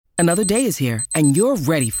Another day is here, and you're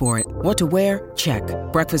ready for it. What to wear? Check.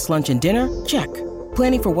 Breakfast, lunch, and dinner? Check.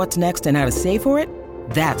 Planning for what's next and how to save for it?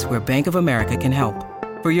 That's where Bank of America can help.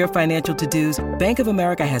 For your financial to-dos, Bank of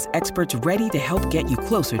America has experts ready to help get you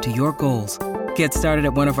closer to your goals. Get started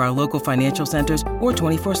at one of our local financial centers or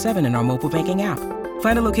 24/7 in our mobile banking app.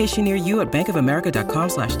 Find a location near you at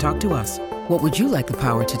bankofamerica.com/talktous. What would you like the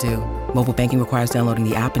power to do? Mobile banking requires downloading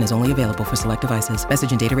the app and is only available for select devices.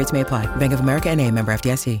 Message and data rates may apply. Bank of America N.A., member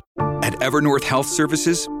FDIC. At Evernorth Health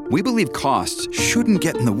Services, we believe costs shouldn't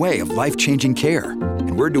get in the way of life-changing care,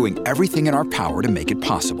 and we're doing everything in our power to make it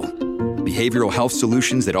possible. Behavioral health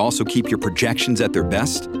solutions that also keep your projections at their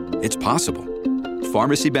best? It's possible.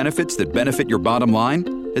 Pharmacy benefits that benefit your bottom line?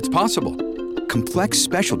 It's possible. Complex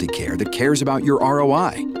specialty care that cares about your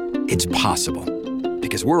ROI? It's possible.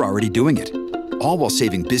 Because we're already doing it. All while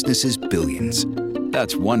saving businesses billions.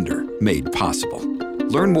 That's Wonder made possible.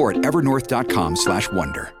 Learn more at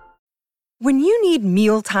evernorth.com/wonder. When you need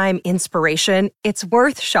mealtime inspiration, it's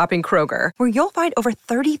worth shopping Kroger, where you'll find over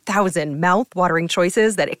 30,000 mouth-watering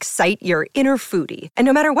choices that excite your inner foodie. And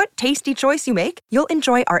no matter what tasty choice you make, you'll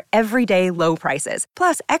enjoy our everyday low prices,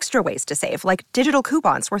 plus extra ways to save, like digital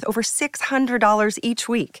coupons worth over $600 each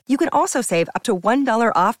week. You can also save up to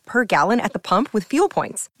 $1 off per gallon at the pump with fuel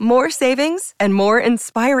points. More savings and more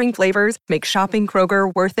inspiring flavors make shopping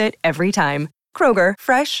Kroger worth it every time. Kroger,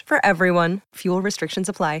 fresh for everyone. Fuel restrictions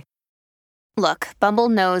apply. Look, Bumble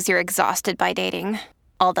knows you're exhausted by dating.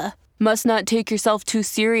 All the, must not take yourself too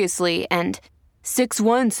seriously, and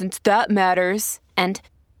 6'1" since that matters, and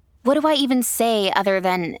what do I even say other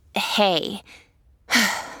than, hey?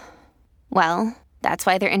 Well, that's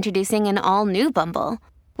why they're introducing an all-new Bumble,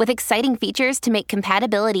 with exciting features to make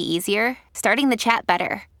compatibility easier, starting the chat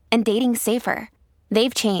better, and dating safer.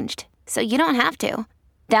 They've changed, so you don't have to.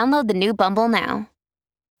 Download the new Bumble now.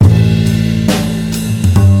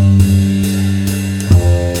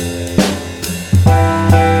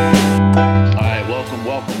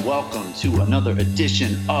 Welcome to another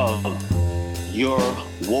edition of Your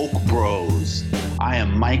Woke Bros. I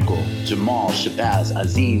am Michael, Jamal, Shabazz,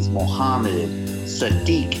 Aziz, Mohammed,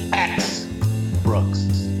 Sadiq X Brooks.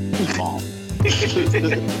 Jamal.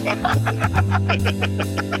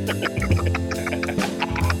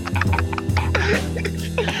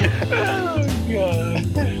 Oh,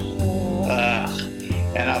 God.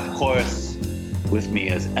 And of course, with me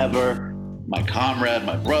as ever, my comrade,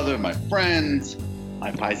 my brother, my friend,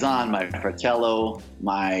 my paisan, my fratello,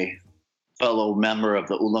 my fellow member of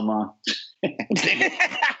the ulama.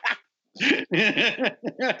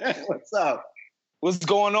 What's up? What's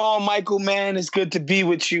going on, Michael, man? It's good to be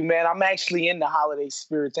with you, man. I'm actually in the holiday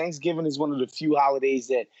spirit. Thanksgiving is one of the few holidays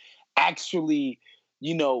that actually,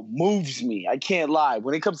 moves me. I can't lie.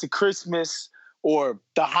 When it comes to Christmas or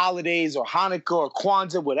the holidays or Hanukkah or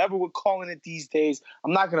Kwanzaa, whatever we're calling it these days,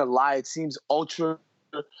 I'm not going to lie. It seems ultra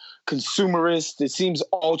consumerist. It seems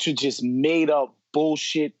ultra just made up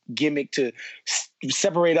bullshit gimmick to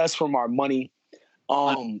separate us from our money.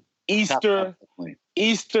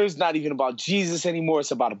 Easter's not even about Jesus anymore.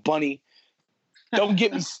 It's about a bunny. Don't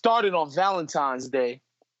get me started on Valentine's Day.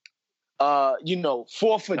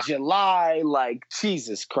 4th of July, like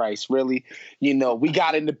Jesus Christ, really. We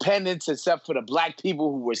got independence except for the black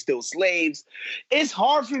people who were still slaves. It's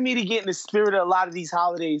hard for me to get in the spirit of a lot of these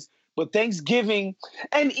holidays. But Thanksgiving,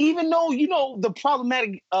 and even though, the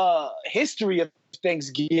problematic history of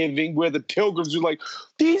Thanksgiving, where the Pilgrims were like,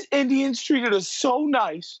 these Indians treated us so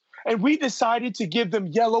nice, and we decided to give them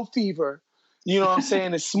yellow fever, you know what I'm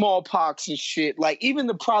saying, and smallpox and shit. Like, even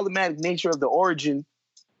the problematic nature of the origin,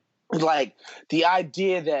 like the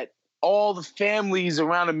idea that all the families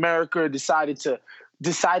around America deciding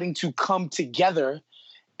to come together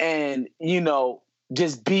and,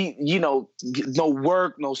 just be, no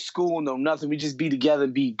work, no school, no nothing. We just be together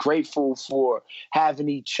and be grateful for having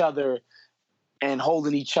each other and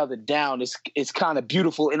holding each other down. It's kind of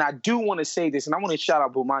beautiful. And I do want to say this, and I want to shout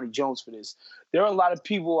out Bomani Jones for this. There are a lot of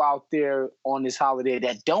people out there on this holiday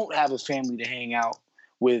that don't have a family to hang out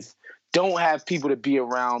with, don't have people to be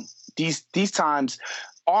around. These times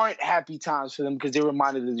aren't happy times for them because they're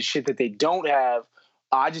reminded of the shit that they don't have.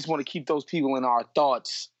 I just want to keep those people in our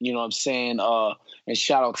thoughts, you know what I'm saying? And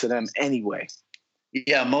shout out to them anyway.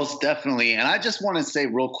 Yeah, most definitely. And I just want to say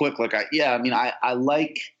real quick, I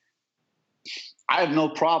have no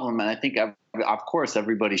problem. And I think, of course,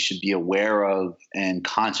 everybody should be aware of and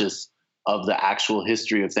conscious of the actual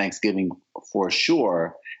history of Thanksgiving for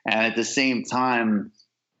sure. And at the same time,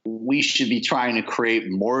 we should be trying to create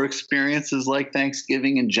more experiences like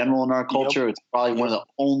Thanksgiving in general in our culture. Yep. It's probably one of the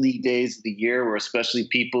only days of the year where especially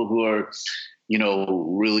people who are,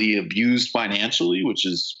 really abused financially, which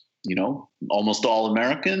is almost all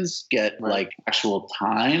Americans get like actual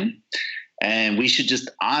time. And we should just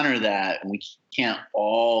honor that. And we can't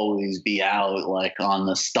always be out like on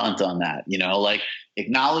the stunt on that, like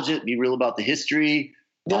acknowledge it, be real about the history.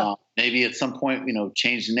 Yeah. Maybe at some point,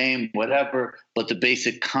 change the name, whatever. But the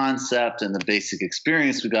basic concept and the basic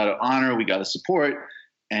experience, we got to honor, we got to support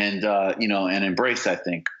and, and embrace, I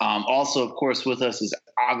think. Also, of course, with us is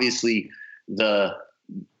obviously the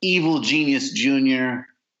evil genius junior,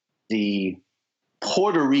 the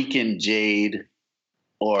Puerto Rican Jade,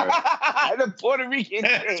 or the Puerto Rican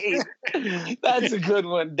Jade. That's a good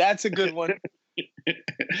one.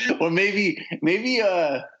 Or maybe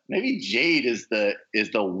Jade is the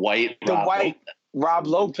white Rob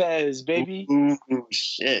Lopez, baby. Ooh,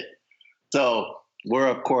 shit. So we're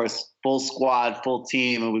of course full squad, full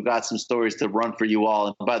team, and we've got some stories to run for you all.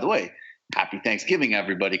 And by the way, happy Thanksgiving,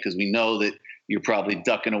 everybody, because we know that you're probably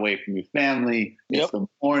ducking away from your family. Yep. It's the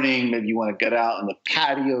morning. Maybe you want to get out on the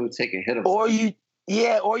patio, take a hit of. Or you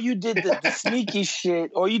did the sneaky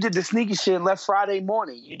shit. Or you did the sneaky shit and left Friday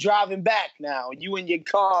morning. You're driving back now. You in your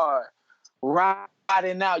car,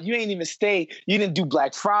 riding out. You ain't even stay. You didn't do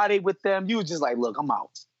Black Friday with them. You were just like, look, I'm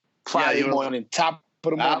out. Friday morning, top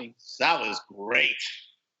of the morning. That was great.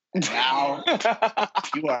 Now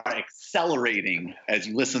you are accelerating as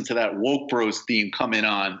you listen to that Woke Bros theme coming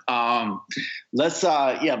on.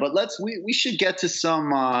 We should get to some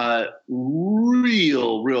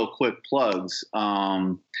real quick plugs.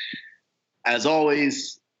 As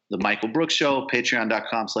always, the Michael Brooks Show,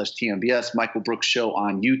 patreon.com/TMBS, Michael Brooks Show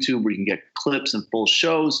on YouTube, where you can get clips and full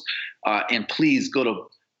shows. And please go to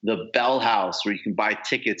the Bell House, where you can buy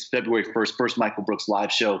tickets February 1st, first Michael Brooks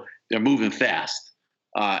live show. They're moving fast.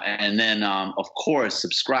 And then, of course,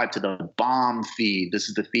 subscribe to the Bomb feed. This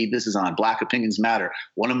is the feed. This is on Black Opinions Matter.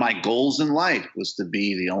 One of my goals in life was to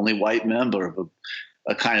be the only white member of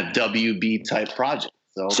a kind of WB type project.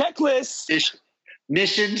 So checklist.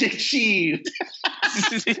 Mission achieved.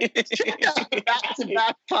 Check out Back to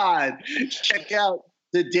Back Pod. Check out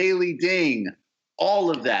the Daily Ding.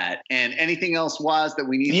 All of that and anything else was that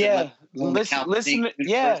we need. Listen.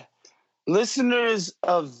 Yeah. Listeners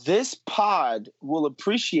of this pod will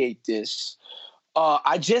appreciate this.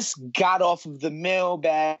 I just got off of the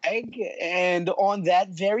mailbag, and on that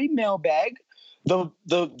very mailbag, the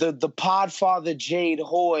Podfather Jade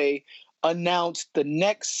Hoy announced the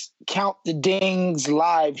next Count the Dings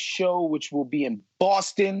live show, which will be in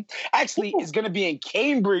Boston. Actually, it's going to be in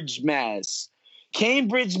Cambridge, Mass. I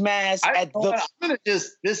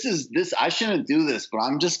shouldn't do this, but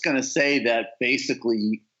I'm just going to say that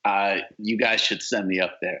basically. You guys should send me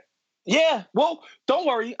up there. Yeah, well, don't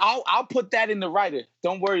worry. I'll put that in the writer.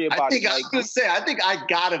 Don't worry about it. I think I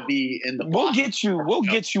gotta be in the. We'll get you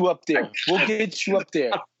up there. We'll get you up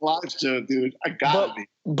there. Live show, dude. I gotta be.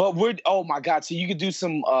 But oh my God! So you could do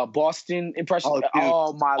some Boston impressions.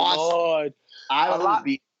 Oh my Lord! I will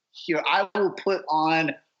be here. I will put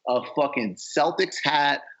on a fucking Celtics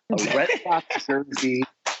hat, a Red Sox jersey.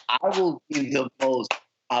 I will be the most.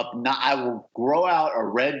 I will grow out a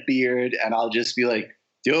red beard and I'll just be like,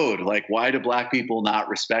 dude, like, why do black people not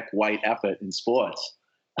respect white effort in sports?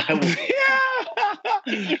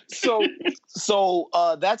 So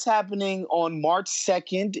that's happening on March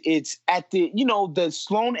 2nd. It's at the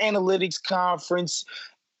Sloan Analytics Conference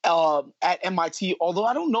at MIT. Although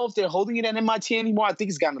I don't know if they're holding it at MIT anymore. I think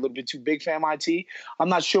it's gotten a little bit too big for MIT. I'm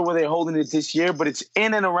not sure where they're holding it this year, but it's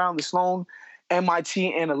in and around the Sloan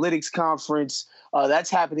MIT Analytics Conference. That's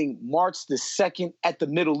happening March the 2nd at the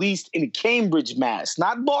Middle East in Cambridge, Mass.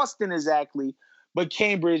 Not Boston exactly, but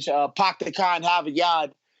Cambridge. Pak the Khan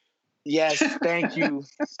Havayad. Yes, thank you.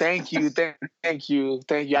 Thank you.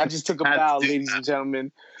 I just took a bow, ladies and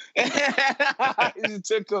gentlemen. I just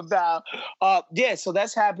took a bow. So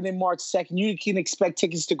that's happening March 2nd. You can expect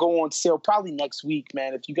tickets to go on sale probably next week,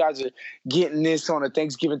 man. If you guys are getting this on a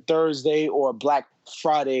Thanksgiving Thursday or a Black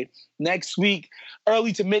Friday next week,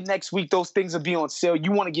 early to mid next week, those things will be on sale.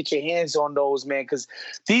 You want to get your hands on those, man, because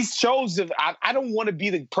these shows, I don't want to be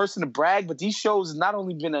the person to brag, but these shows have not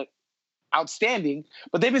only been outstanding,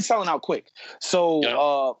 but they've been selling out quick.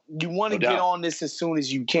 So you want to get on this as soon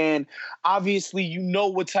as you can. Obviously, you know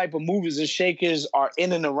what type of movers and shakers are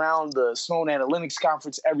in and around the Sloan Analytics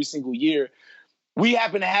Conference every single year. We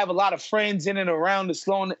happen to have a lot of friends in and around the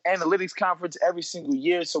Sloan Analytics Conference every single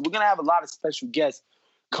year. So we're going to have a lot of special guests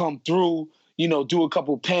come through, do a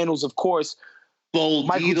couple panels, of course.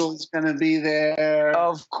 Bold Beetle's going to be there.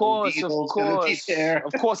 Of course. Of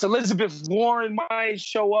course, Elizabeth Warren might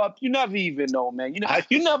show up. You never even know, man.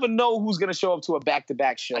 You never know who's going to show up to a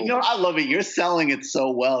back-to-back show. I love it. You're selling it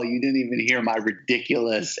so well. You didn't even hear my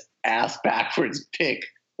ridiculous ass backwards pick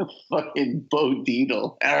Fucking Bo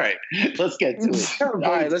Dietl. All right, let's get to it. All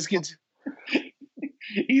right, let's get to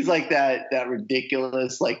He's like that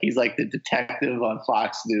ridiculous, like he's like the detective on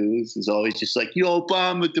Fox News who's always just like,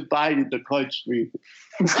 Obama divided the country.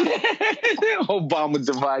 Obama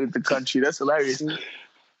divided the country. That's hilarious.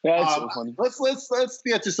 That's so funny. Let's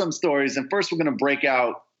get to some stories. And first we're gonna break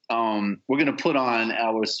out we're gonna put on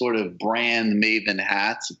our sort of brand maven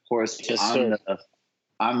hats. Of course, Yes,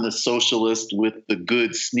 I'm the socialist with the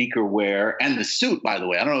good sneaker wear and the suit, by the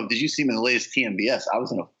way. I don't know, did you see me in the latest TMBS? I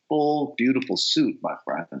was in a full, beautiful suit, my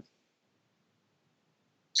friend.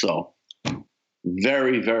 So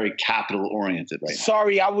very, very capital oriented right now.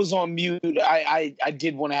 Sorry, I was on mute. I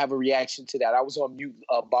did want to have a reaction to that. I was on mute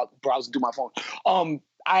about browsing through my phone.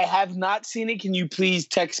 I have not seen it. Can you please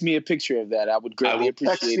text me a picture of that? I would greatly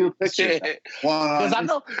appreciate text you a picture. Because I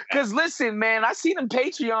know. Because listen, man, I see them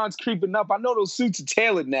Patreons creeping up. I know those suits are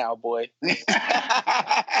tailored now, boy. I'm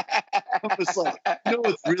just like,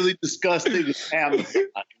 what's really disgusting is Amazon.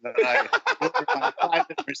 I ordered my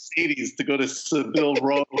private Mercedes to go to Seville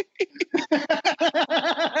Row.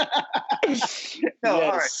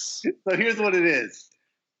 All right. So here's what it is.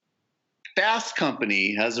 Fast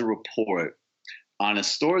Company has a report on a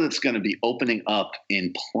store that's going to be opening up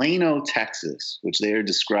in Plano, Texas, which they are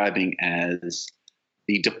describing as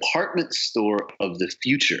the department store of the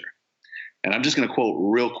future. And I'm just going to quote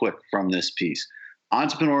real quick from this piece.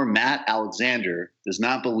 Entrepreneur Matt Alexander does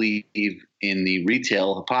not believe in the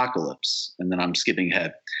retail apocalypse. And then I'm skipping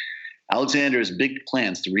ahead. Alexander has big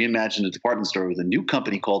plans to reimagine the department store with a new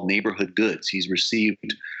company called Neighborhood Goods. He's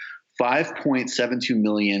received $5.72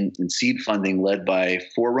 million in seed funding led by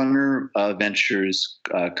Forerunner Ventures,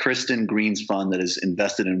 Kristen Green's fund that is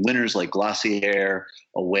invested in winners like Glossier,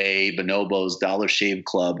 Away, Bonobos, Dollar Shave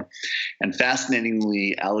Club. And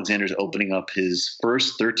fascinatingly, Alexander's opening up his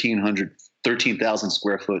first 13,000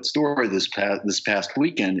 square foot store this past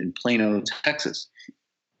weekend in Plano, Texas.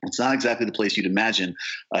 It's not exactly the place you'd imagine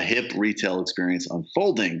a hip retail experience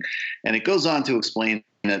unfolding. And it goes on to explain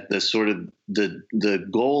that the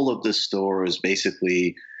goal of the store is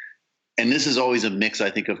basically, and this is always a mix,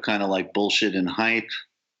 I think, of kind of like bullshit and hype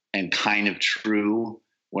and kind of true,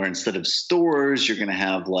 where instead of stores, you're going to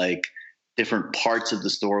have like different parts of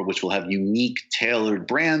the store, which will have unique tailored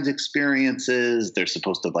brand experiences. They're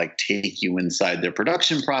supposed to like take you inside their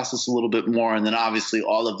production process a little bit more. And then obviously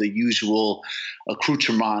all of the usual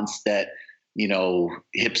accoutrements that,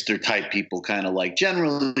 hipster type people kind of like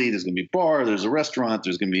generally. There's going to be a bar, there's a restaurant,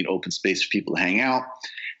 there's going to be an open space for people to hang out.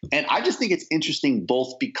 And I just think it's interesting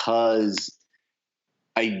both because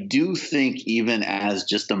I do think even as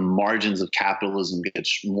just the margins of capitalism get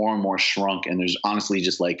more and more shrunk, and there's honestly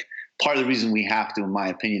just like part of the reason we have to, in my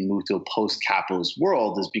opinion, move to a post-capitalist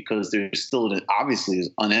world is because there's still obviously is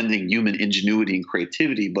unending human ingenuity and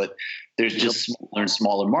creativity, but there's just smaller and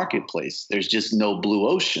smaller marketplace. There's just no blue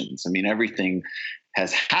oceans. I mean, everything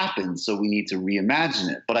has happened, so we need to reimagine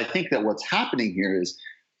it. But I think that what's happening here is,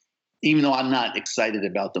 even though I'm not excited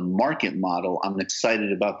about the market model, I'm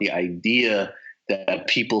excited about the idea that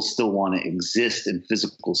people still want to exist in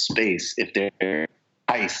physical space if they're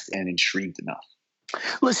enticed and intrigued enough.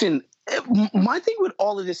 Listen, my thing with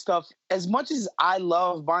all of this stuff, as much as I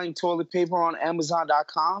love buying toilet paper on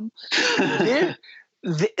Amazon.com,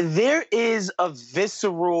 there is a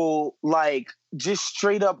visceral, like, just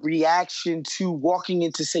straight up reaction to walking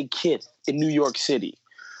into, say, Kith in New York City,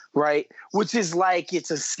 right? Which is like, it's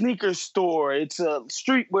a sneaker store, it's a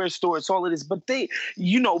streetwear store, it's all it is. But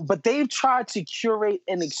they've tried to curate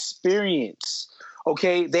an experience.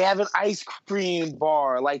 Okay, they have an ice cream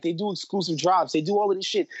bar, like they do exclusive drops, they do all of this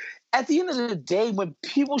shit. At the end of the day, when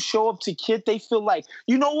people show up to Kith, they feel like,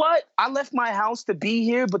 you know what? I left my house to be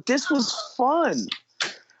here, but this was fun,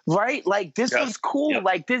 right? Like this was cool. Yeah.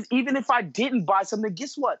 Like this, even if I didn't buy something,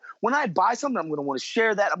 guess what? When I buy something, I'm going to want to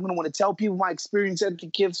share that. I'm going to want to tell people my experience at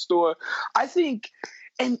the Kith store. I think,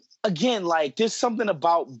 and again, like there's something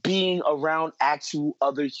about being around actual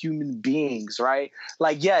other human beings, right?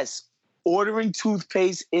 Like, yes, ordering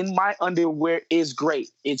toothpaste in my underwear is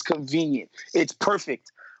great. It's convenient. It's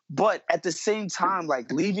perfect. But at the same time,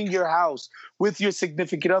 like leaving your house with your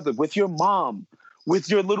significant other, with your mom, with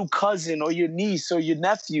your little cousin or your niece or your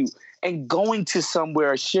nephew, and going to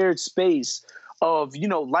somewhere, a shared space of,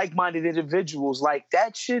 like-minded individuals, like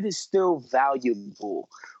that shit is still valuable,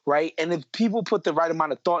 right? And if people put the right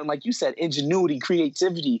amount of thought and, like you said, ingenuity,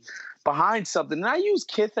 creativity behind something, and I use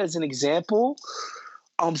Kith as an example.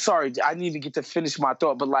 I'm sorry, I didn't even get to finish my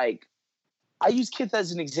thought, but like I use Kith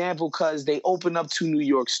as an example because they opened up 2 New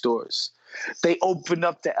York stores. They opened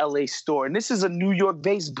up the LA store. And this is a New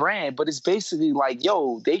York-based brand, but it's basically like,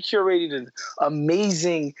 yo, they curated an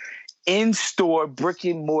amazing in-store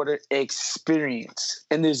brick-and-mortar experience.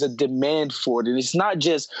 And there's a demand for it. And it's not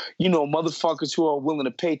just, motherfuckers who are willing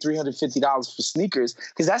to pay $350 for sneakers,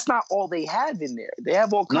 because that's not all they have in there. They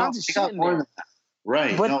have all kinds of shit in there.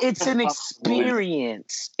 Right. But it's an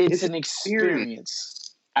experience. It's an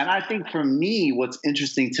experience. And I think for me, what's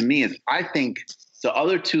interesting to me is I think the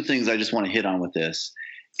other 2 things I just want to hit on with this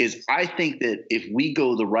is I think that if we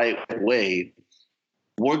go the right way,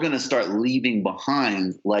 we're going to start leaving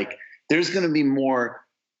behind, like there's going to be more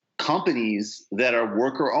companies that are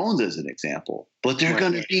worker owned as an example, but they're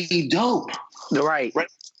going to be dope. Right.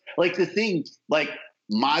 Like the thing, like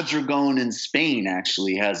Mondragon in Spain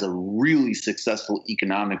actually has a really successful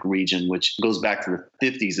economic region, which goes back to the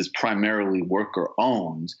 50s, is primarily worker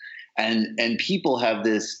owned. And people have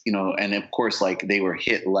this, and of course, like they were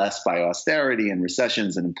hit less by austerity and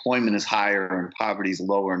recessions, and employment is higher and poverty is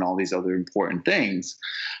lower and all these other important things.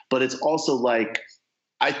 But it's also like,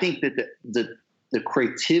 I think that the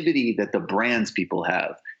creativity that the brands people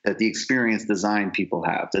have, that the experience design people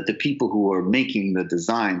have, that the people who are making the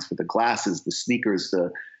designs for the glasses, the sneakers,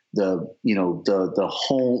 the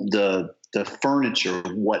home, the furniture,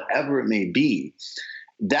 whatever it may be,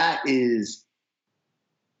 that is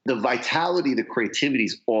the vitality, the creativity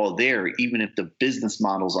is all there, even if the business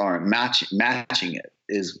models aren't matching it,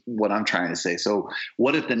 is what I'm trying to say. So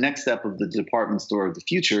what if the next step of the department store of the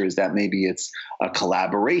future is that maybe it's a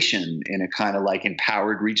collaboration in a kind of like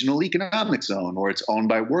empowered regional economic zone, or it's owned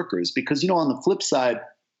by workers? Because, on the flip side,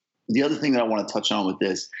 the other thing that I want to touch on with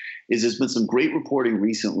this is there's been some great reporting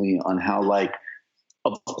recently on how, like,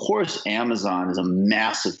 of course, Amazon is a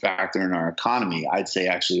massive factor in our economy. I'd say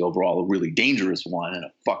actually overall a really dangerous one and a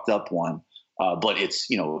fucked up one. But it's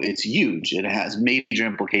huge. It has major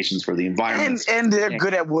implications for the environment. And they're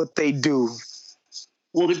good at what they do.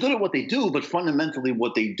 Well, they're good at what they do, but fundamentally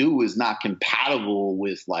what they do is not compatible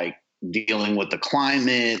with like dealing with the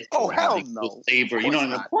climate. Oh, hell no. Labor.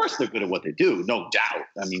 And of course they're good at what they do, no doubt.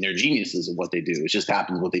 I mean, they're geniuses at what they do. It just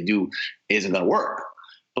happens what they do isn't going to work.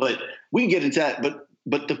 But we can get into that.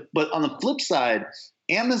 But on the flip side,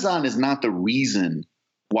 Amazon is not the reason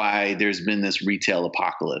why there's been this retail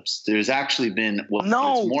apocalypse. There's actually been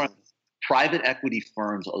it's more private equity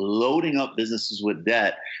firms loading up businesses with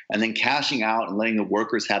debt and then cashing out and letting the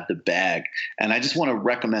workers have the bag. And I just want to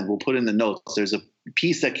recommend, we'll put in the notes, there's a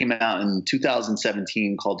piece that came out in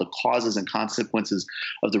 2017 called The Causes and Consequences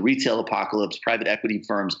of the Retail Apocalypse. Private equity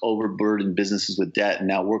firms overburdened businesses with debt, and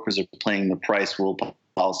now workers are paying the price. Will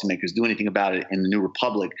policymakers do anything about it in the New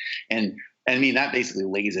Republic? And I mean, that basically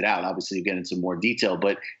lays it out. Obviously, you get into more detail,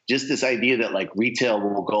 but just this idea that like retail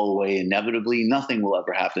will go away inevitably, nothing will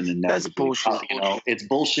ever happen inevitably. That's bullshit. It's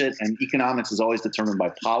bullshit. And economics is always determined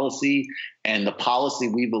by policy. And the policy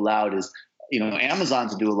we've allowed is, Amazon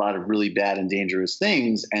to do a lot of really bad and dangerous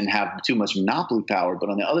things and have too much monopoly power. But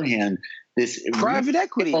on the other hand, this private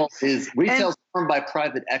equity is retail owned by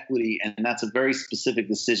private equity. And that's a very specific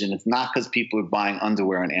decision. It's not because people are buying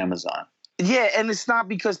underwear on Amazon. Yeah, and it's not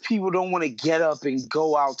because people don't want to get up and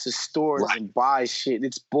go out to stores and buy shit.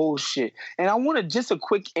 It's bullshit. And I want to just a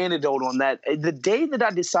quick anecdote on that. The day that I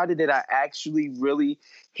decided that I actually really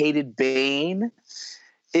hated Bain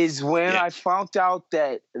is when I found out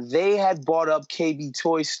that they had bought up KB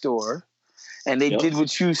Toy Store, and they did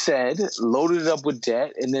what you said, loaded it up with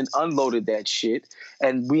debt, and then unloaded that shit.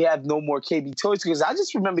 And we have no more KB Toy Store. Because I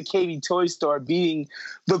just remember KB Toy Store being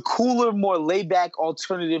the cooler, more laid-back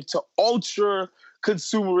alternative to ultra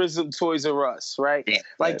consumerism Toys R Us, right?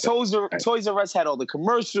 Yeah, Toys R Us had all the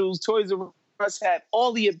commercials. Toys R Us had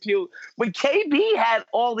all the appeal. But KB had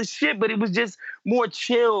all the shit, but it was just more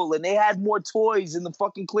chill, and they had more toys in the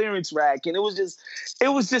fucking clearance rack. And it was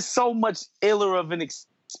just so much iller of an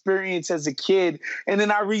experience as a kid. And then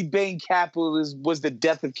I read Bain Capital was the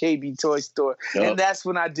death of KB Toy Store. Yep. And that's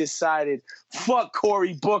when I decided, fuck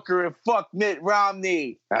Cory Booker and fuck Mitt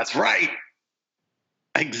Romney. That's right.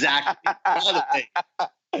 Exactly. By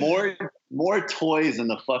the way, more toys in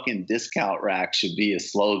the fucking discount rack should be a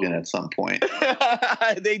slogan at some point.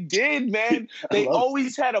 They did, man. They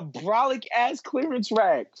always had a brolic ass clearance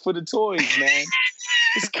rack for the toys, man.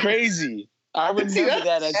 It's crazy. I remember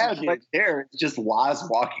that as a kid. Right there, it's just Waz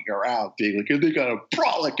walking around being like, they got a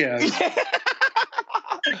brolic ass.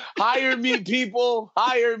 Hire me, people.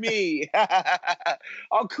 Hire me.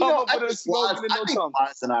 I'll come up with a slogan in no time.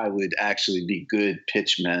 Waz and I would actually be good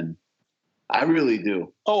pitchmen. I really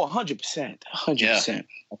do. Oh, 100%. 100%. Yeah,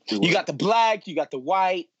 you got the black, you got the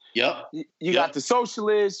white, Yep. You got the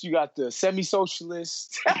socialists, you got the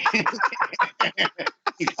semi-socialists.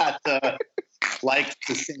 You got the like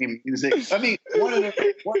the same music. I mean, one of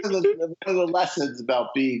the lessons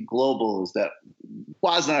about being global is that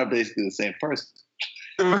Waz and I are basically the same person.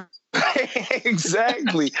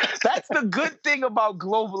 Exactly. That's the good thing about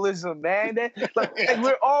globalism, man. And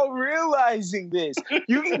we're all realizing this.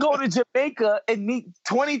 You can go to Jamaica and meet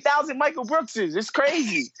 20,000 Michael Brookses. It's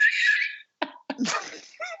crazy.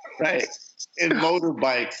 Right. In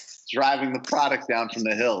motorbikes, driving the product down from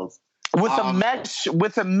the hills. With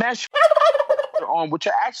a mesh on, which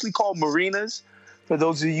are actually called marinas, for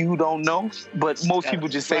those of you who don't know. But most people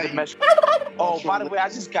just say the mesh. Oh, by the way, I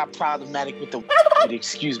just got problematic with the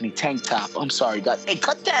excuse me, tank top. I'm sorry, guys. Hey,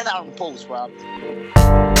 cut that out in post, Rob.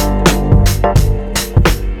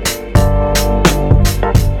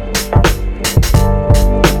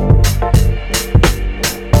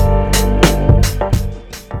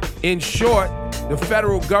 In short, the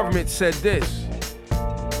federal government said this.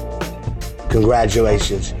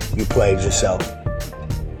 Congratulations, you played yourself.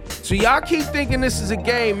 So y'all keep thinking this is a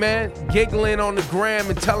game, man. Giggling on the gram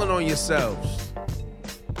and telling on yourselves.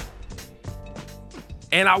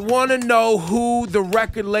 And I want to know who the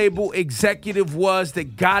record label executive was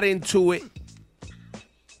that got into it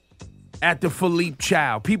at the Philippe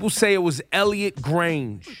Child. People say it was Elliot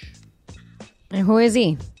Grange. And who is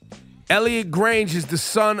he? Elliot Grange is the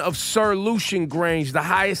son of Sir Lucian Grange, the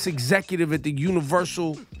highest executive at the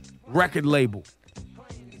Universal record label,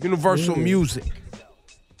 Universal Music.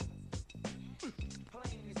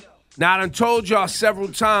 Now, I done told y'all several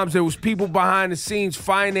times there was people behind the scenes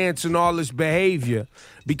financing all this behavior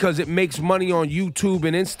because it makes money on YouTube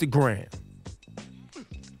and Instagram.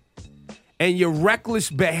 And your reckless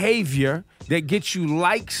behavior that gets you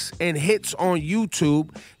likes and hits on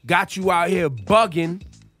YouTube got you out here bugging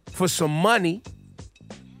for some money.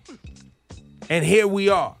 And here we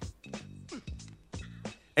are.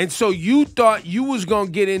 And so you thought you was going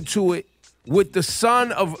to get into it with the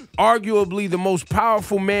son of arguably the most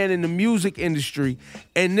powerful man in the music industry,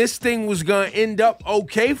 and this thing was going to end up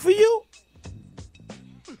okay for you?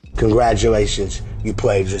 Congratulations, you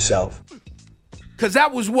played yourself. Because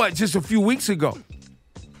that was what, just a few weeks ago?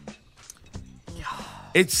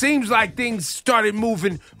 It seems like things started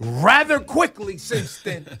moving rather quickly since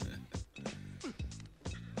then.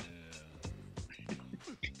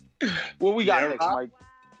 What we got next, Mike?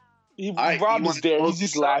 Rob is there. He's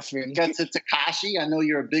just laughing. Get to Tekashi. I know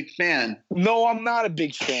you're a big fan. No, I'm not a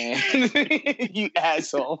big fan. You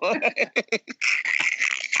asshole.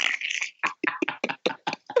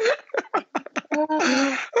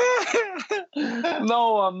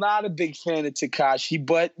 No, I'm not a big fan of Tekashi,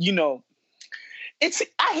 but you know,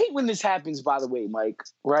 I hate when this happens, by the way, Mike,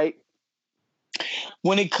 right?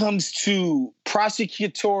 When it comes to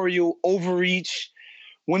prosecutorial overreach,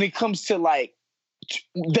 when it comes to like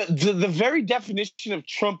the very definition of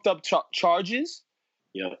trumped up charges.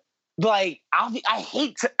 Yeah. Like I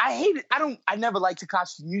hate it. I never liked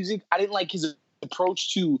Tekashi's music. I didn't like his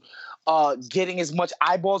approach to getting as much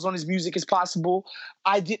eyeballs on his music as possible.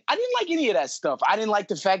 I didn't like any of that stuff. I didn't like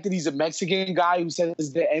the fact that he's a Mexican guy who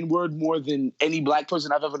says the N-word more than any black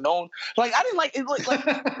person I've ever known. Like I didn't like it. Like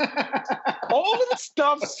all of the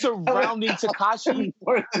stuff surrounding Tekashi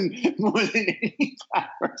more than any black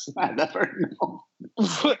person I've ever known.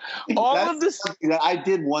 I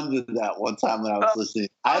did wonder that one time when I was listening.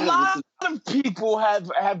 A lot of people have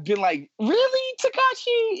been like, really,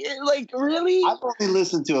 Tekashi? Like, really? I've only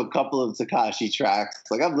listened to a couple of Tekashi tracks.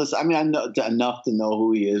 Like I've listened. I mean, I know enough to know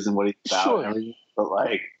who he is and what he's about. Sure. And everything. But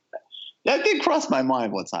like, that did cross my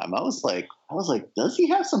mind one time. I was like, does he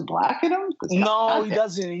have some black in him? No, he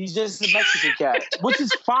doesn't. He's just a Mexican cat, which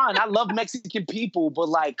is fine. I love Mexican people, but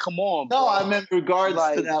like, come on. No, bro. I meant regards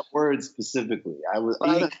to that word specifically. I was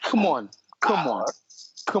like, come on.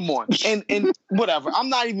 And whatever. I'm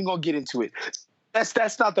not even gonna get into it.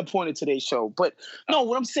 That's not the point of today's show. But no,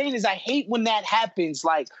 what I'm saying is I hate when that happens.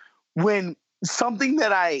 Like when something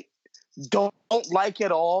that I don't like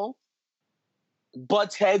at all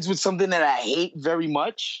butts heads with something that I hate very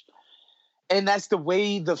much. And that's the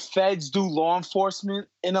way the feds do law enforcement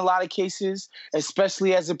in a lot of cases,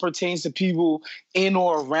 especially as it pertains to people in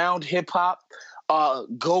or around hip hop.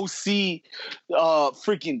 Go see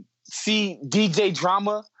DJ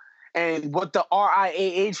Drama and what the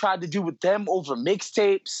RIAA tried to do with them over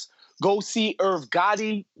mixtapes. Go see Irv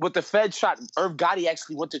Gotti, what the feds tried. Irv Gotti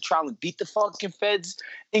actually went to trial and beat the fucking feds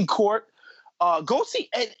in court. Go see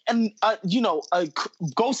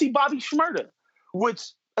go see Bobby Shmurda,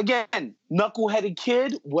 which again, knuckleheaded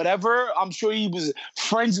kid, whatever. I'm sure he was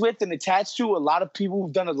friends with and attached to a lot of people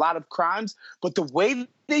who've done a lot of crimes. But the way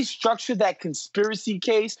they structured that conspiracy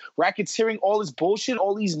case, racketeering, all this bullshit,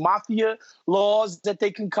 all these mafia laws that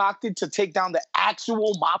they concocted to take down the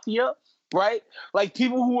actual mafia, right? Like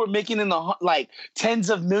people who were making in the like tens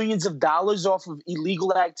of millions of dollars off of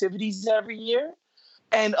illegal activities every year,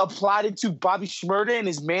 and applied it to Bobby Shmurda and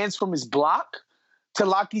his mans from his block to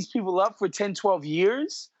lock these people up for 10, 12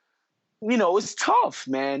 years. You know, it's tough,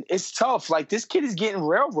 man. It's tough. Like, this kid is getting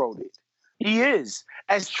railroaded. He is.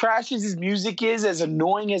 As trash as his music is, as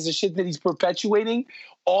annoying as the shit that he's perpetuating,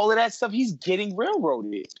 all of that stuff, he's getting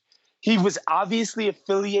railroaded. He was obviously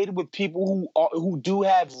affiliated with people who do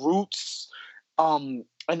have roots and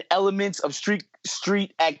elements of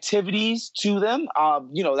street activities to them.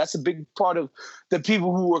 You know, that's a big part of the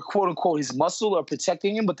people who were, quote unquote, his muscle or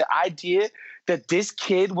protecting him. But the idea that this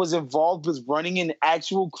kid was involved with running an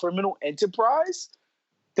actual criminal enterprise,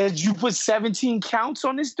 that you put 17 counts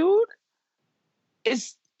on this dude,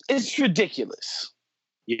 it's ridiculous.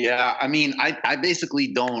 Yeah, I mean, I basically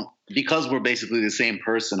don't, because we're basically the same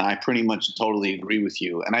person, I pretty much totally agree with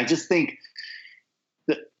you. And I just think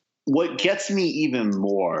that what gets me even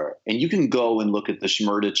more, and you can go and look at the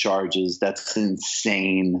Shmurda charges, that's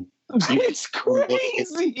insane. It's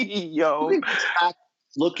crazy, yo.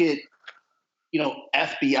 Look at, you know,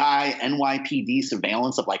 FBI, NYPD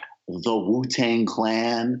surveillance of like the Wu-Tang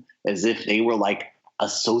Clan as if they were like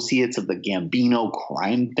associates of the Gambino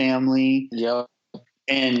crime family. Yeah.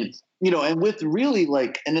 And, you know, and with really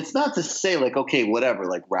like, and it's not to say like, okay, whatever,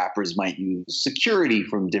 like rappers might use security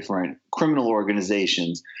from different criminal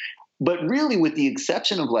organizations, but really with the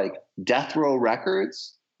exception of like Death Row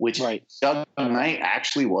Records, which Doug Knight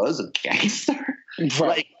actually was a gangster,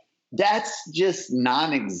 like that's just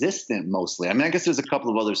non-existent mostly. I mean, I guess there's a couple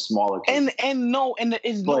of other smaller cases. No,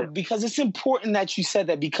 because it's important that you said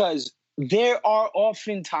that, because there are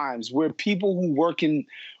often times where people who work in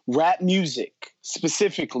rap music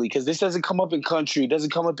specifically, because this doesn't come up in country,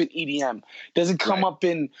 doesn't come up in EDM, doesn't come up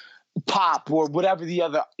in pop or whatever the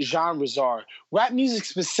other genres are. Rap music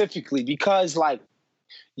specifically, because like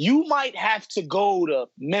you might have to go to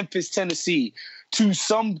Memphis, Tennessee to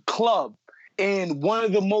some club in one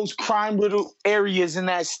of the most crime-riddled areas in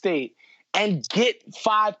that state and get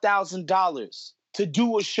 $5,000 to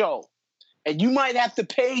do a show. And you might have to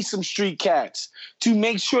pay some street cats to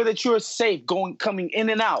make sure that you're safe coming in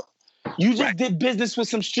and out. You just did business with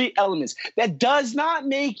some street elements. That does not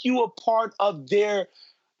make you a part of their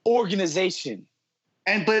organization.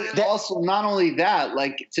 But also not only that,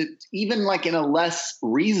 like to even like in a less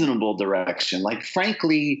reasonable direction, like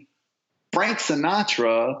frankly, Frank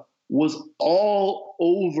Sinatra was all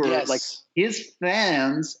over like his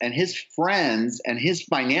fans and his friends and his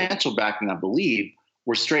financial backing, I believe,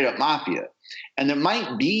 were straight up mafia. And there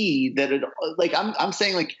might be that it, like I'm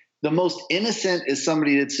saying, like the most innocent is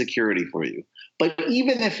somebody that's security for you. But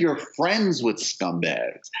even if you're friends with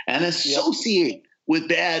scumbags and associate with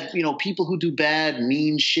bad, you know, people who do bad,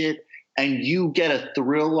 mean shit, and you get a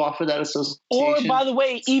thrill off of that association. Or by the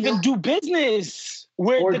way, even do business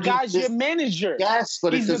where the guy's your manager. Yes,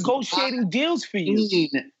 but he's negotiating deals for you.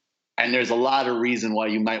 And there's a lot of reason why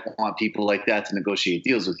you might want people like that to negotiate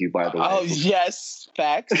deals with you, by the way. Oh, yes,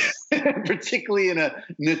 facts. Particularly in a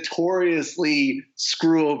notoriously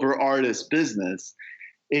screw-over artist business.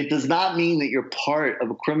 It does not mean that you're part of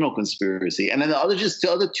a criminal conspiracy. And then the other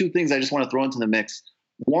two things I just want to throw into the mix.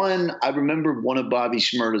 One, I remember one of Bobby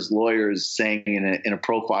Shmurda's lawyers saying in a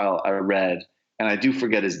profile I read, and I do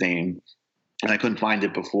forget his name, and I couldn't find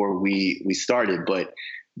it before we started, but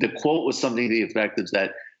the quote was something to the effect of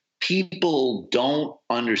that people don't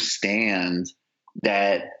understand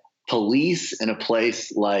that police in a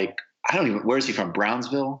place like, where is he from?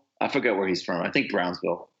 Brownsville? I forget where he's from. I think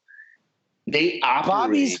Brownsville. They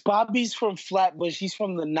operate. Bobby's from Flatbush. He's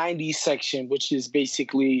from the 90s section, which is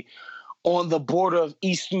basically on the border of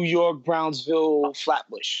East New York, Brownsville,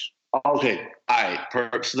 Flatbush. Okay. All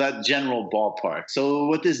right. So that general ballpark. So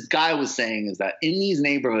what this guy was saying is that in these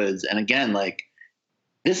neighborhoods, and again, like,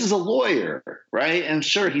 this is a lawyer, right? And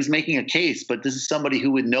sure, he's making a case, but this is somebody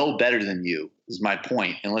who would know better than you, is my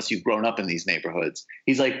point, unless you've grown up in these neighborhoods.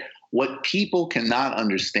 He's like, what people cannot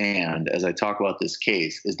understand as I talk about this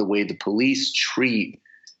case is the way the police treat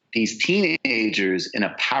these teenagers in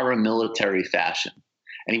a paramilitary fashion.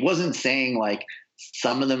 And he wasn't saying like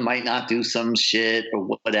some of them might not do some shit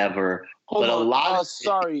or whatever, but a lot of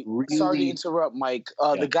sorry to interrupt, Mike.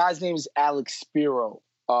 The guy's name is Alex Spiro.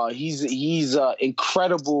 He's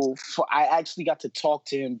incredible. I actually got to talk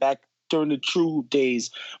to him back during the True Hoop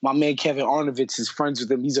days. My man Kevin Arnovitz is friends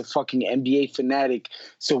with him. He's a fucking NBA fanatic.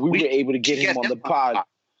 So we were able to get him on the pod.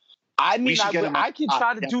 I mean, I can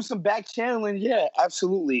try to do some back channeling. Yeah,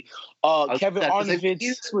 absolutely. Kevin Arnovitz.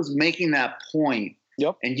 He was making that point.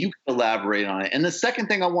 Yep. And you can elaborate on it. And the second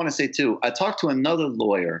thing I want to say too, I talked to another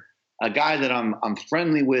lawyer, a guy that I'm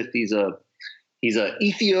friendly with. He's a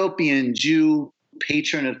Ethiopian Jew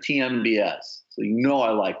patron of TMBS. So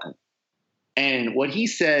I like him. And what he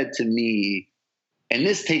said to me, and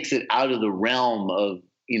this takes it out of the realm of,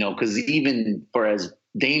 because even for as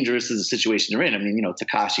dangerous as the situation they're in, I mean,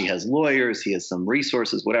 Tekashi has lawyers, he has some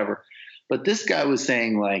resources, whatever. But this guy was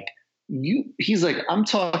saying like, he's like, I'm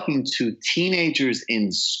talking to teenagers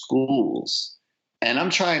in schools, and I'm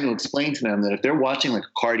trying to explain to them that if they're watching like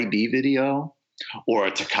a Cardi B video or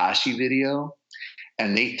a Tekashi video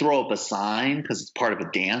and they throw up a sign because it's part of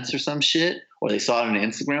a dance or some shit, or they saw it in an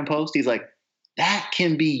Instagram post, he's like, that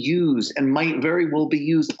can be used and might very well be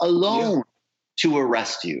used alone to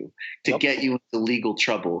arrest you, to get you into legal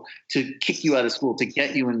trouble, to kick you out of school, to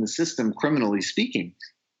get you in the system, criminally speaking.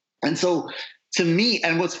 And so to me,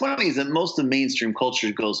 and what's funny is that most of mainstream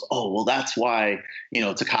culture goes, oh, well, that's why,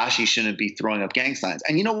 Tekashi shouldn't be throwing up gang signs.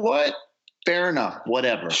 And you know what? Fair enough,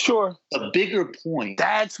 whatever. Sure. The bigger point.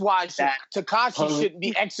 That's why Tekashi shouldn't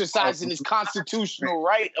be exercising his constitutional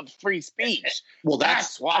right of free speech. Well,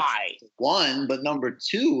 that's why. That's one, but number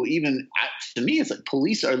two, even to me, it's like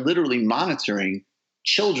police are literally monitoring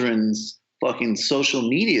children's fucking social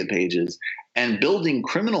media pages and building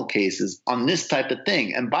criminal cases on this type of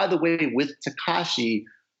thing. And by the way, with Tekashi,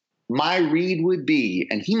 my read would be,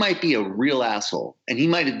 and he might be a real asshole, and he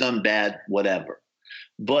might have done bad, whatever,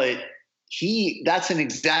 but that's an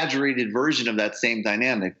exaggerated version of that same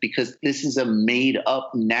dynamic, because this is a made up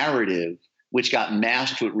narrative which got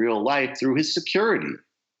mashed with real life through his security.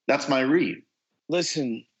 That's my read.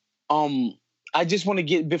 Listen, I just want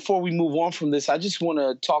to before we move on from this, I just want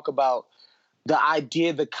to talk about the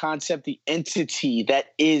idea, the concept, the entity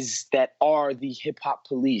that are the hip hop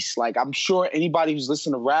police. Like, I'm sure anybody who's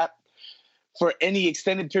listened to rap for any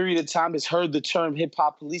extended period of time has heard the term hip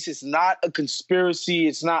hop police. It's not a conspiracy.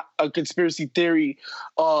 It's not a conspiracy theory,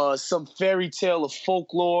 some fairy tale of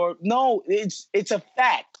folklore. No, it's a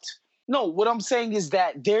fact. No, what I'm saying is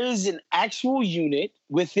that there is an actual unit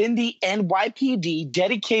within the NYPD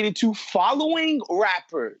dedicated to following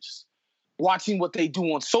rappers, watching what they do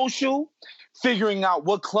on social, figuring out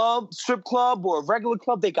what club, strip club or regular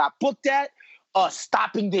club they got booked at,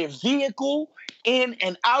 stopping their vehicle in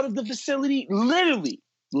and out of the facility,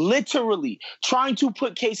 literally trying to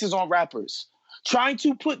put cases on rappers, trying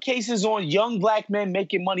to put cases on young black men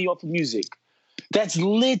making money off of music. That's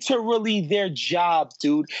literally their job,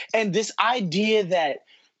 dude. And this idea that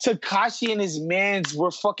Tekashi and his mans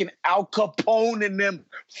were fucking Al Capone and them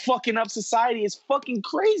fucking up society is fucking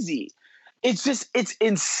crazy. It's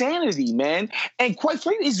insanity, man. And quite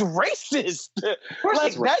frankly, it's racist.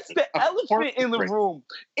 Like, that's the elephant in the room.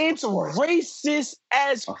 It's racist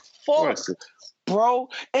as fuck, bro.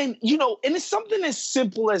 And, and it's something as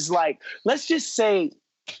simple as, like, let's just say,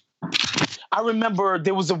 I remember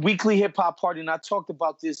there was a weekly hip hop party, and I talked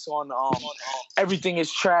about this on Everything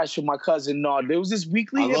Is Trash with my cousin Nard. There was this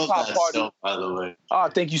weekly hip hop party. Stuff, by the way. Oh,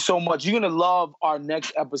 thank you so much. You're gonna love our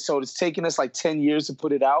next episode. It's taken us like 10 years to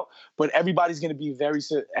put it out, but everybody's gonna be very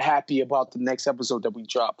happy about the next episode that we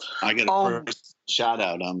drop. I get a first shout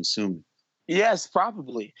out, I'm assuming. Yes,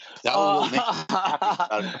 probably. That will make me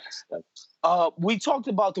happy. We talked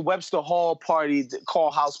about the Webster Hall party, the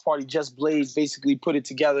Call House party. Just Blaze basically put it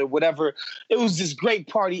together, whatever. It was this great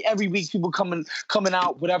party. Every week people coming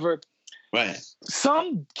out, whatever. Right.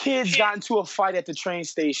 Some kids got into a fight at the train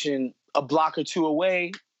station a block or two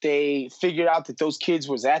away. They figured out that those kids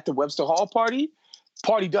was at the Webster Hall party.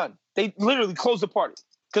 Party done. They literally closed the party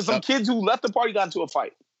because some kids who left the party got into a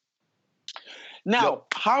fight. Now,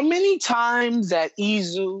 how many times at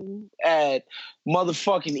EZU, at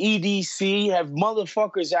motherfucking EDC, have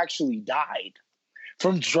motherfuckers actually died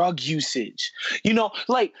from drug usage?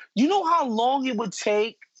 How long it would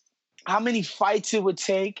take, how many fights it would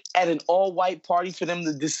take at an all-white party for them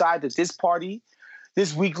to decide that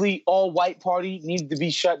this weekly all-white party needed to be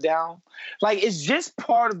shut down? Like, it's just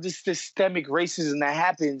part of this systemic racism that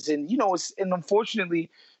happens. And, and unfortunately,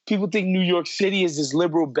 people think New York City is this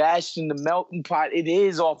liberal bastion, the melting pot. It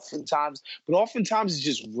is oftentimes, but oftentimes it's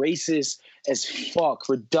just racist as fuck,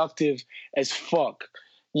 reductive as fuck,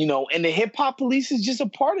 and the hip hop police is just a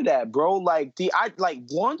part of that, bro. Like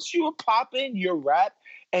once you're popping your rap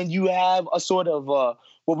and you have a sort of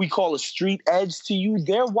what we call a street edge to you,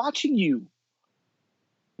 they're watching you.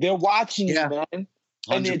 They're watching you, man. 100%.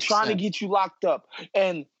 And they're trying to get you locked up.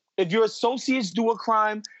 And If your associates do a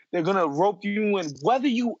crime, they're going to rope you in, whether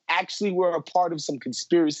you actually were a part of some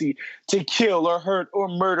conspiracy to kill or hurt or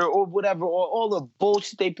murder or whatever, or all the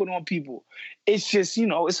bullshit they put on people. It's just,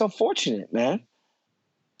 it's unfortunate, man.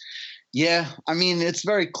 Yeah, I mean, it's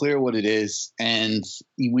very clear what it is. And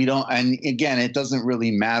and again, it doesn't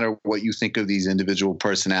really matter what you think of these individual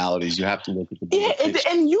personalities. You have to look at the bigger picture.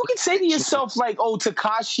 And you can say to yourself, like, oh,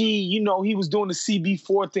 Tekashi, he was doing the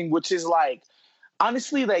CB4 thing, which is like,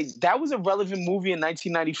 honestly, like, that was a relevant movie in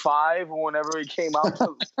 1995 or whenever it came out.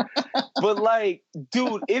 But like,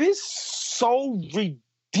 dude, it is so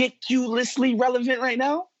ridiculously relevant right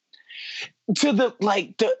now. To the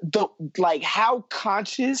how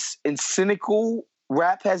conscious and cynical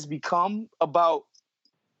rap has become about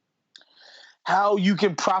how you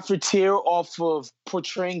can profiteer off of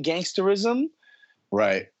portraying gangsterism.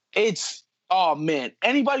 Right. It's, oh man,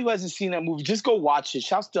 anybody who hasn't seen that movie, just go watch it.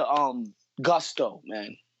 Shouts to Gusto,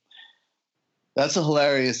 man. That's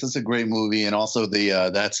that's a great movie. And also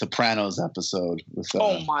that Sopranos episode with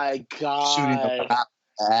oh my God. shooting the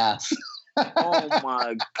ass. Oh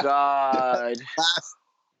my God.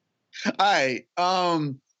 All right.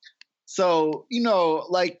 So,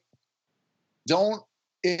 like,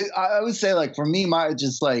 I would say, like, for me,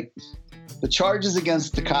 the charges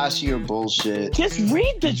against Tekashi are bullshit. Just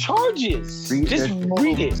read the charges. Read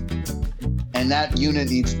it. And that unit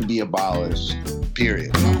needs to be abolished.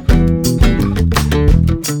 Period.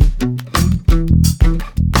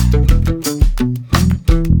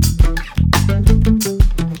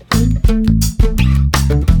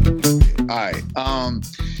 All right.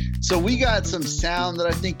 So we got some sound that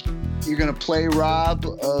I think you're going to play, Rob,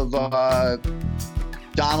 of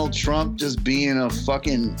Donald Trump just being a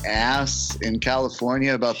fucking ass in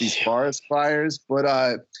California about these forest fires. But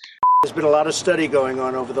there's been a lot of study going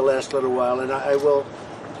on over the last little while, and I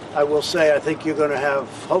will say I think you're going to have,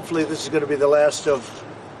 hopefully this is going to be the last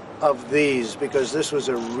of these, because this was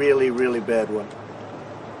a really, really bad one.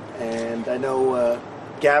 And I know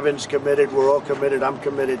Gavin's committed, we're all committed, I'm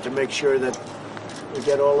committed to make sure that we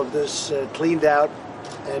get all of this cleaned out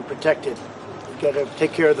and protected. We got to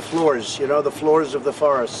take care of the floors, the floors of the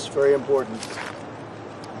forests, very important.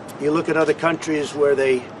 You look at other countries where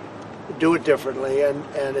they do it differently, and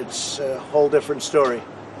it's a whole different story.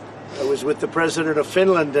 I was with the president of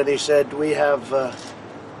Finland, and he said, we have a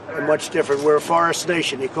much different, we're a forest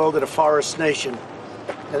nation. He called it a forest nation.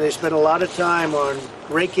 And they spend a lot of time on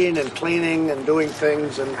raking and cleaning and doing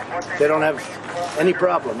things, and they don't have any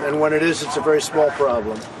problem. And when it is, it's a very small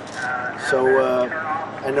problem. So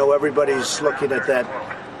I know everybody's looking at that,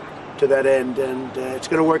 to that end, and it's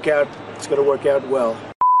going to work out. It's going to work out well.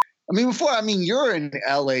 You're an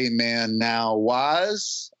LA man now.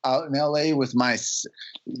 Was out in LA with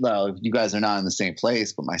you guys are not in the same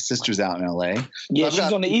place, but my sister's out in LA. Yeah,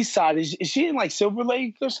 she's on the east side. Is she in like Silver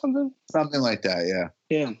Lake or something? Something like that, yeah.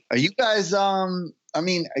 Yeah. Are you guys, are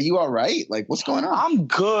you all right? Like, what's going on? I'm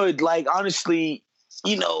good. Like, honestly,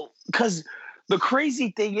 because the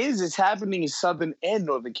crazy thing is it's happening in Southern and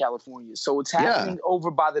Northern California. So it's happening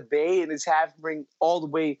over by the Bay, and it's happening all the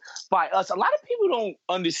way by us. A lot of people don't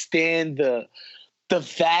understand the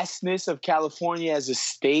vastness of California as a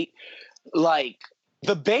state. Like,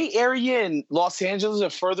 the Bay Area and Los Angeles are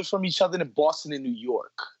further from each other than Boston and New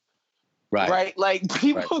York. Right? Like,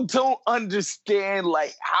 people don't understand,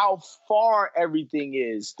 like, how far everything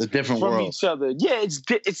is the different from world. each other. Yeah,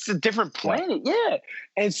 it's a different planet. Yeah.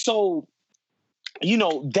 And so,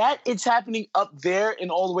 that it's happening up there and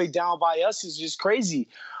all the way down by us is just crazy.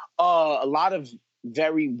 A lot of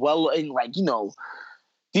very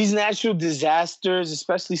these natural disasters,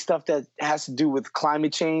 especially stuff that has to do with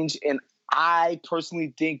climate change. And I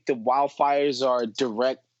personally think the wildfires are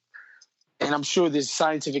direct, and I'm sure there's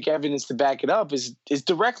scientific evidence to back it up, is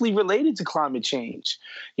directly related to climate change.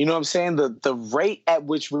 You know what I'm saying? The rate at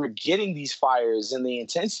which we're getting these fires and the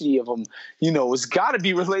intensity of them, it's got to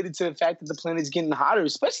be related to the fact that the planet's getting hotter,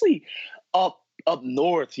 especially up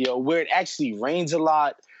north, where it actually rains a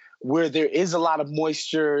lot, where there is a lot of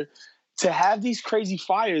moisture. To have these crazy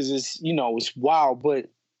fires is, it's wild. But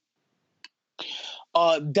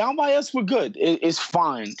down by us, we're good. It's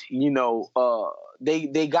fine.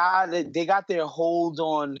 They got their hold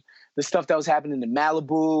on the stuff that was happening in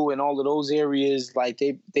Malibu and all of those areas. Like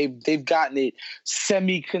they've gotten it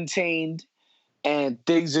semi-contained, and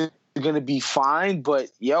things are gonna be fine. But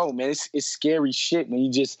man, it's scary shit when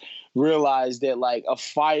you just realize that like a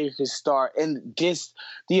fire could start, and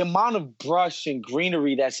the amount of brush and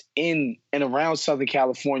greenery that's in and around Southern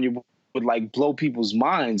California would like blow people's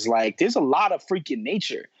minds. Like there's a lot of freaking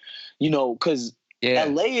nature, because Yeah.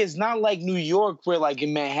 LA is not like New York where like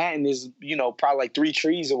in Manhattan is, you know, probably like 3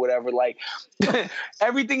 trees or whatever. Like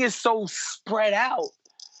everything is so spread out.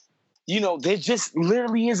 You know, there just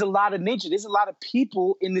literally is a lot of nature. There's a lot of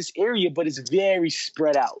people in this area, but it's very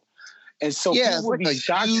spread out. And so people would be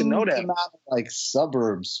shocked to know that. Amount of, like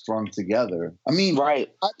suburbs strung together. I mean,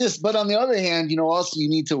 right. But on the other hand, you know, also you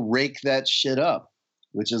need to rake that shit up,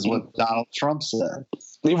 which is what Donald Trump said.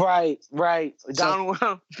 Right. Donald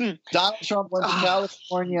Trump went to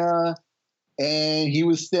California and he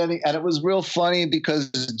was standing, and it was real funny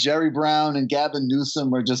because Jerry Brown and Gavin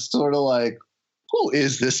Newsom were just sort of like, who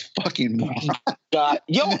is this fucking moron? God.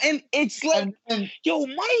 Yo, and it's like, yo,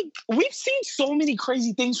 Mike, we've seen so many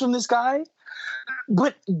crazy things from this guy,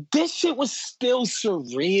 but this shit was still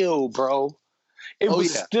surreal, bro. It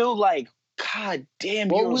was still like, God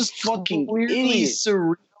damn, you're a fucking idiot.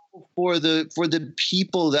 Surreal for the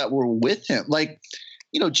people that were with him. Like,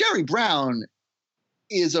 you know, Jerry Brown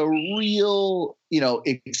is a real, you know,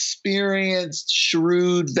 experienced,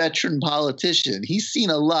 shrewd veteran politician. He's seen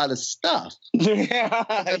a lot of stuff.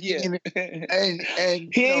 And he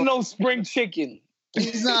ain't no spring chicken.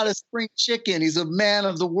 He's not a spring chicken. He's a man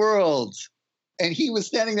of the world. And he was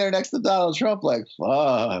standing there next to Donald Trump like,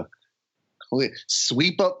 fuck.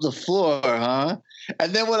 Sweep up the floor, huh?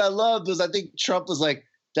 And then what I loved was I think Trump was like,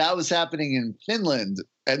 that was happening in Finland.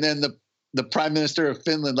 And then the prime minister of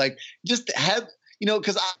Finland, like, just had, you know,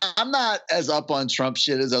 because I'm not as up on Trump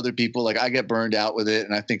shit as other people. Like, I get burned out with it.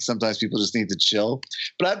 And I think sometimes people just need to chill.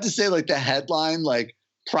 But I have to say, like, the headline, like,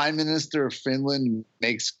 Prime Minister of Finland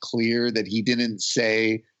makes clear that he didn't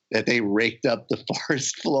say that they raked up the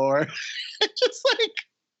forest floor. Just like,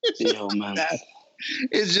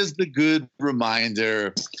 it's just a good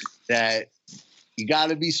reminder that you got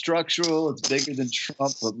to be structural. It's bigger than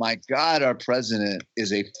Trump. But my God, our president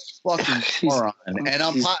is a fucking moron. And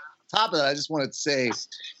on top of that, I just wanted to say,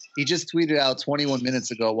 he just tweeted out 21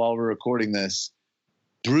 minutes ago while we're recording this,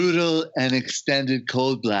 brutal and extended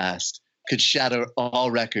cold blast could shatter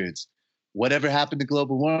all records. Whatever happened to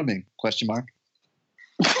global warming? Question mark.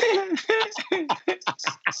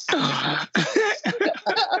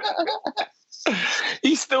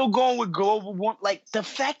 He's still going with global warming. Like, the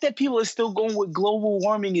fact that people are still going with global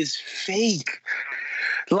warming is fake.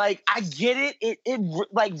 Like, I get it. It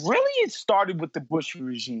like, really, it started with the Bush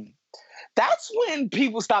regime. That's when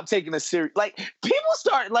people stopped taking us serious. Like, people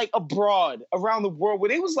started, like, abroad, around the world, where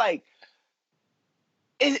they was like,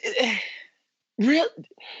 real?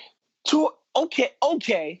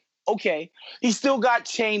 Okay. He still got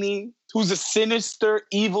Cheney, who's a sinister,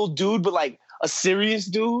 evil dude, but, like, a serious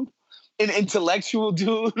dude. An intellectual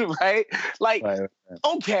dude, right? Like,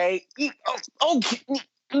 okay. You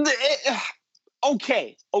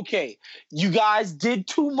guys did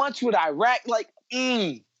too much with Iraq. Like,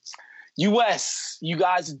 U.S., you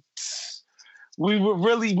guys,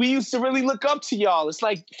 we used to really look up to y'all. It's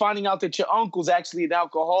like finding out that your uncle's actually an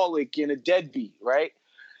alcoholic and a deadbeat, right?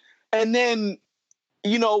 And then,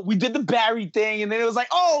 you know, we did the Barry thing, and then it was like,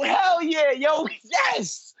 oh, hell yeah, yo,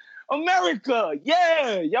 yes! America,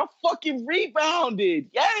 yeah, y'all fucking rebounded.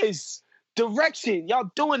 Yes, direction, y'all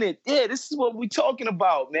doing it. Yeah, this is what we talking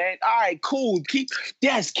about, man. All right, cool. Keep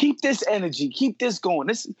this energy, keep this going.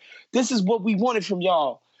 This is what we wanted from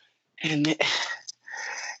y'all. And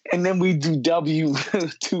then we do W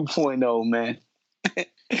 2.0, man.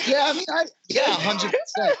 Yeah, I mean, 100%.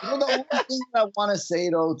 Well, the only thing that I want to say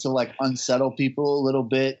though to like unsettle people a little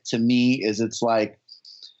bit to me is it's like,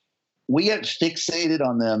 we get fixated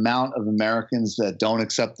on the amount of Americans that don't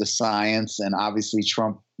accept the science, and obviously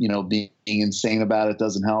Trump, you know, being insane about it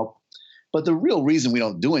doesn't help. But the real reason we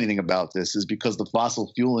don't do anything about this is because the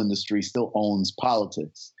fossil fuel industry still owns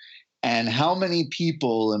politics. And how many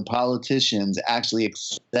people and politicians actually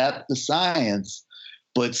accept the science,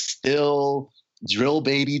 but still drill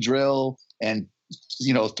baby drill and,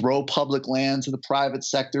 you know, throw public land to the private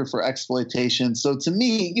sector for exploitation. So to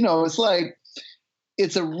me, you know, it's like,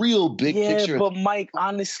 it's a real big picture. Yeah, but Mike,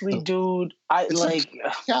 honestly, dude, it's like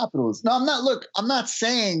capitalism. No, I'm not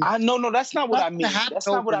saying. No, that's not what I mean. That's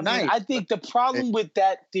not what I mean. I think the problem with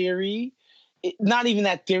that theory, not even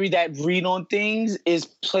that theory, that read on things, is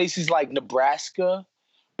places like Nebraska,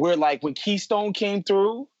 where like when Keystone came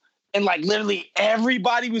through, and like literally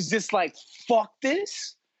everybody was just like, "Fuck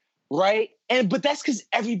this," right? But that's because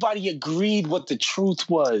everybody agreed what the truth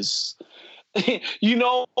was. You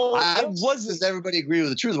know, it wasn't. Does everybody agree with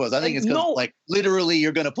the truth was? I think it's because, like, literally,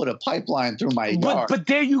 you're going to put a pipeline through my yard. But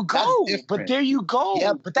there you go. Yeah,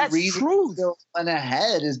 but that's true. And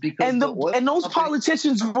ahead is because and those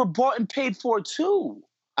politicians were bought and paid for too.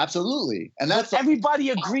 Absolutely. And that's everybody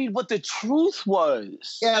agreed what the truth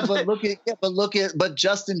was. But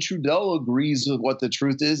Justin Trudeau agrees with what the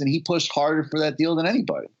truth is, and he pushed harder for that deal than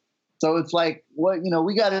anybody. So it's like,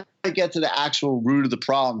 we got to get to the actual root of the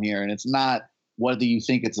problem here, and it's not whether you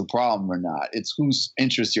think it's a problem or not. It's whose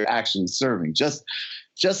interests you're actually serving.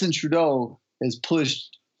 Justin Trudeau has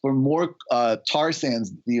pushed for more tar sands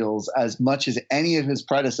deals as much as any of his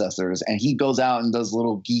predecessors, and he goes out and does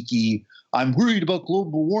little geeky, I'm worried about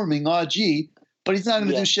global warming, gee, but he's not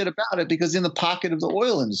going to do shit about it because he's in the pocket of the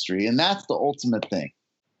oil industry, and that's the ultimate thing.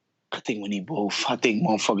 I think we need both. I think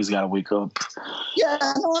motherfuckers got to wake up. Yeah, no,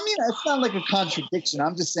 I mean, it's not like a contradiction.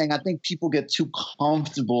 I'm just saying I think people get too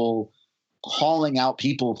comfortable calling out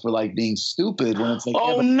people for like being stupid when it's like,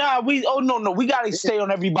 we gotta stay on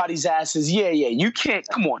everybody's asses. Yeah, you can't.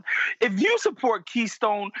 Come on, if you support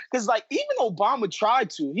Keystone, because like even Obama tried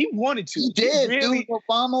to, he wanted to. He did.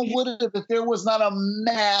 Obama would have if there was not a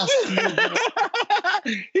mass.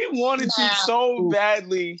 He wanted to so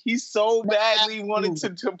badly. He so badly wanted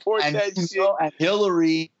to support that shit. And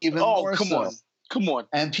Hillary even more. Come on.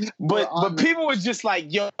 And people, but people were just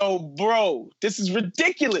like, yo, bro, this is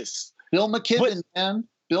ridiculous. Bill McKibben, man.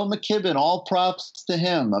 Bill McKibben, all props to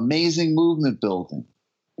him. Amazing movement building.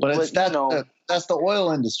 But that's the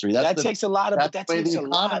oil industry. That takes a lot, man. That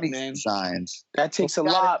takes a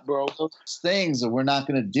lot, bro. Those things, and we're not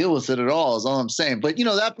going to deal with it at all, is all I'm saying. But,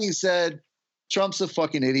 that being said, Trump's a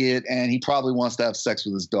fucking idiot, and he probably wants to have sex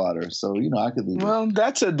with his daughter. So, I could leave it.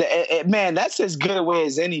 That's as good a way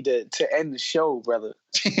as any to end the show, brother.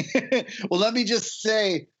 Well, let me just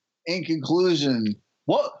say, in conclusion,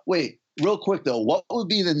 real quick though, what would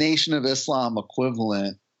be the Nation of Islam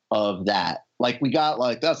equivalent of that? Like we got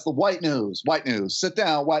that's the white news. Sit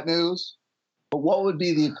down, white news. But what would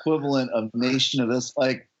be the equivalent of Nation of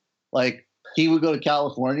Islam? Like he would go to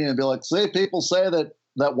California and be like, people say that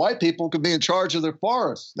white people can be in charge of their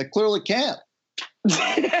forests. They clearly can't.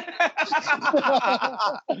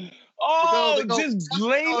 Just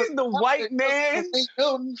blaming the white man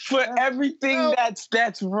for everything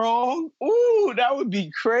that's wrong. Ooh, that would be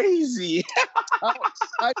crazy.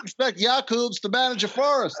 I expect Yakubs to manage a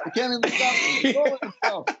forest. They can't even stop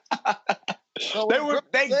himself.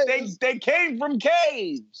 They came from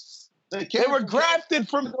caves. They were grafted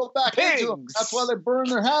from pigs. That's why they burn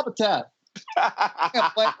their habitat.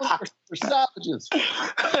 They're savages.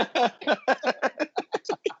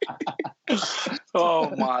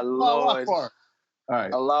 Oh my Lord! All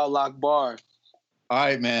right, Allahu Akbar. All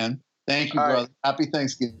right, man. Thank you, brother. Happy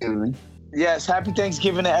Thanksgiving. Yes, happy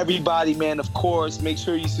Thanksgiving to everybody, man. Of course, make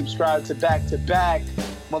sure you subscribe to Back to Back,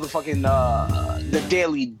 motherfucking the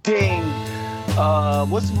Daily Ding.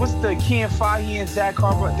 What's the Ken Fahy and Zach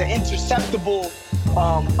Harper, the Interceptable.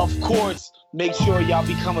 Of course. Make sure y'all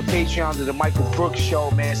become a Patreon to the Michael Brooks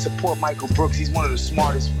Show, man. Support Michael Brooks. He's one of the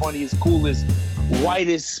smartest, funniest, coolest,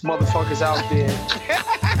 whitest motherfuckers out there.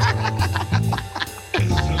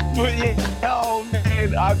 But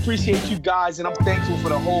man, I appreciate you guys, and I'm thankful for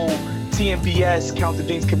the whole TMBS Count the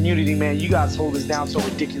Dings community, man. You guys hold us down so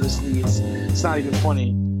ridiculously. It's not even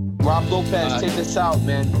funny. Rob Lopez, take this out,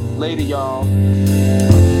 man. Later, y'all.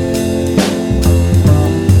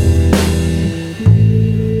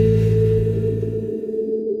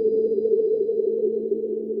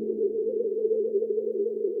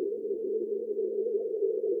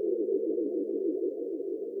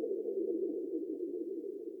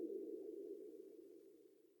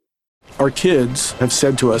 Our kids have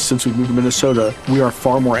said to us since we moved to Minnesota, we are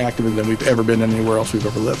far more active than we've ever been anywhere else we've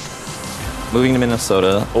ever lived. Moving to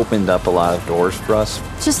Minnesota opened up a lot of doors for us.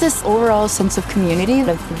 Just this overall sense of community,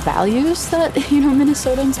 of values that,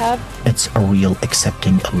 Minnesotans have. It's a real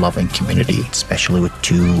accepting, loving community, especially with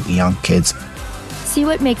 2 young kids. See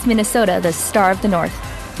what makes Minnesota the star of the North.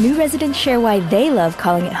 New residents share why they love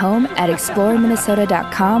calling it home at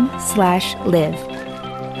exploreminnesota.com/live.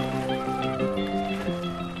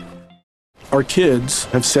 Our kids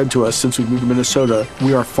have said to us since we moved to Minnesota,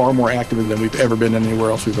 we are far more active than we've ever been anywhere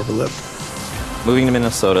else we've ever lived. Moving to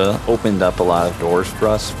Minnesota opened up a lot of doors for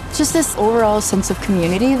us. Just this overall sense of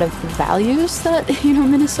community, of values that,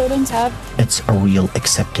 Minnesotans have. It's a real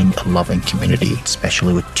accepting, loving community,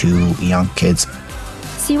 especially with 2 young kids.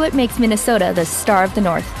 See what makes Minnesota the star of the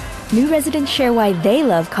North. New residents share why they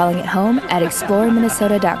love calling it home at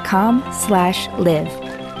exploreminnesota.com/live.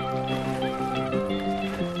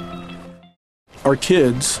 Our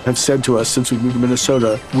kids have said to us since we moved to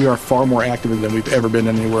Minnesota, we are far more active than we've ever been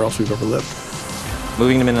anywhere else we've ever lived.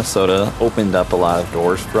 Moving to Minnesota opened up a lot of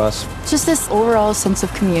doors for us. Just this overall sense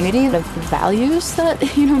of community, of values that,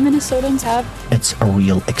 Minnesotans have. It's a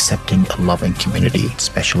real accepting, loving community,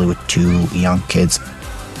 especially with 2 young kids.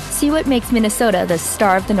 See what makes Minnesota the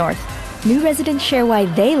star of the North. New residents share why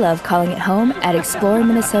they love calling it home at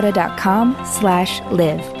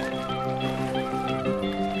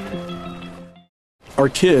exploreminnesota.com/live. Our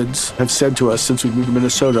kids have said to us since we moved to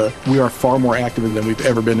Minnesota, we are far more active than we've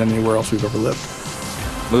ever been anywhere else we've ever lived.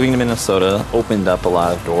 Moving to Minnesota opened up a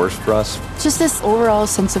lot of doors for us. Just this overall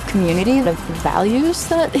sense of community, of values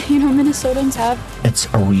that, Minnesotans have. It's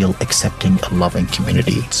a real accepting, loving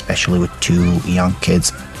community, especially with 2 young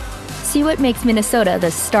kids. See what makes Minnesota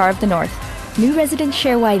the star of the North. New residents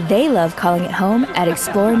share why they love calling it home at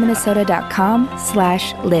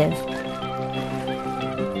exploreminnesota.com/live.